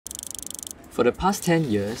For the past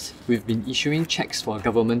 10 years, we've been issuing checks for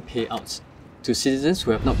government payouts to citizens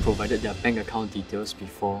who have not provided their bank account details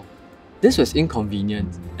before. This was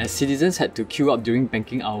inconvenient, as citizens had to queue up during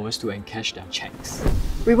banking hours to encash their checks.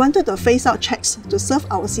 We wanted to phase out checks to serve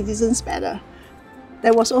our citizens better.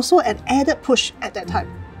 There was also an added push at that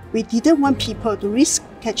time. We didn't want people to risk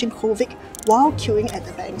catching COVID while queuing at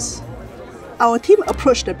the banks. Our team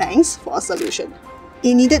approached the banks for a solution.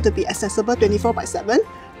 It needed to be accessible 24/7,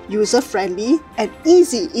 user-friendly, and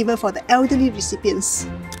easy even for the elderly recipients.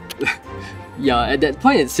 Yeah, at that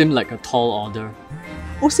point it seemed like a tall order.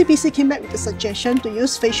 OCBC came back with the suggestion to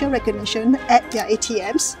use facial recognition at their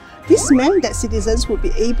ATMs. This meant that citizens would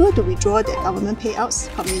be able to withdraw their government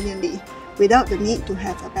payouts conveniently, without the need to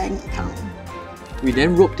have a bank account. We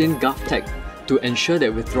then roped in GovTech to ensure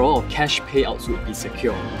that withdrawal of cash payouts would be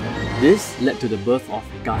secure. This led to the birth of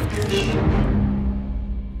GovCash.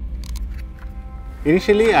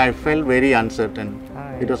 Initially, I felt very uncertain.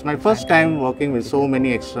 It was my first time working with so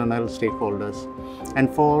many external stakeholders. And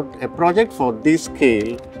for a project for this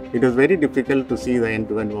scale, it was very difficult to see the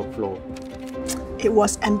end-to-end workflow. It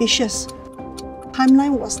was ambitious.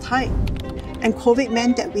 Timeline was tight. And COVID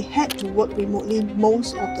meant that we had to work remotely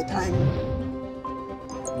most of the time.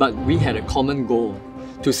 But we had a common goal: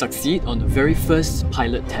 to succeed on the very first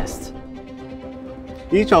pilot test.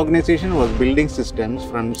 Each organization was building systems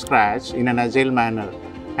from scratch in an agile manner,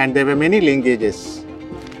 and there were many linkages.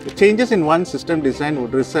 The changes in one system design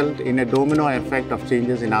would result in a domino effect of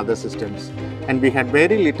changes in other systems, and we had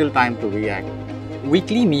very little time to react.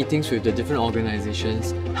 Weekly meetings with the different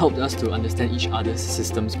organizations helped us to understand each other's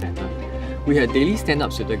systems better. We had daily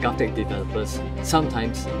stand-ups with the GovTech developers,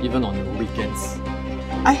 sometimes even on the weekends.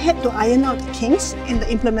 I had to iron out the kinks in the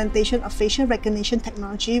implementation of facial recognition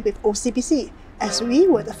technology with OCBC, as we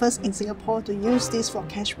were the first in Singapore to use this for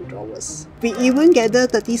cash withdrawals. We even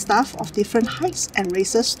gathered 30 staff of different heights and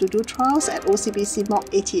races to do trials at OCBC mock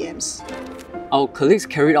ATMs. Our colleagues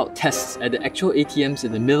carried out tests at the actual ATMs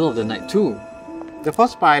in the middle of the night too. The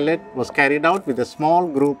first pilot was carried out with a small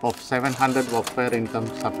group of 700 Workfare Income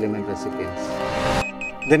Supplement recipients.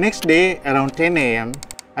 The next day, around 10 AM,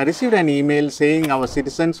 I received an email saying our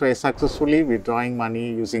citizens were successfully withdrawing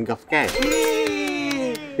money using GovCash.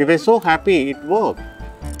 We were so happy it worked.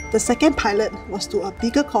 The second pilot was to a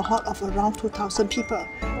bigger cohort of around 2,000 people.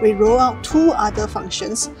 We rolled out two other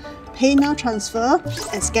functions: Pay Now Transfer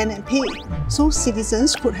and Scan and Pay, so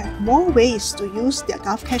citizens could have more ways to use their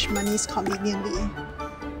GovCash monies conveniently.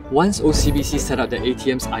 Once OCBC set up the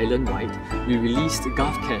ATMs island-wide, we released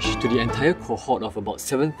GovCash to the entire cohort of about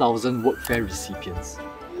 7,000 Workfare recipients.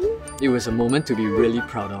 It was a moment to be really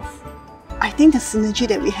proud of. I think the synergy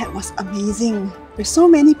that we had was amazing. With so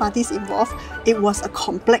many parties involved, it was a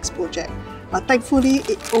complex project, but thankfully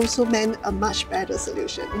it also meant a much better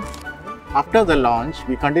solution. After the launch,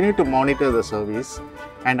 we continued to monitor the service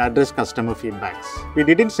and address customer feedbacks. We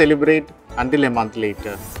didn't celebrate until a month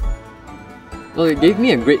later. Well, it gave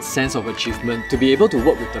me a great sense of achievement to be able to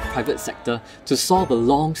work with the private sector to solve a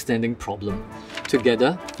long-standing problem.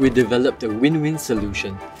 Together, we developed a win-win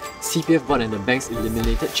solution. CPF Board and the banks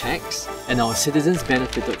eliminated checks, and our citizens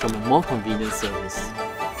benefited from a more convenient service.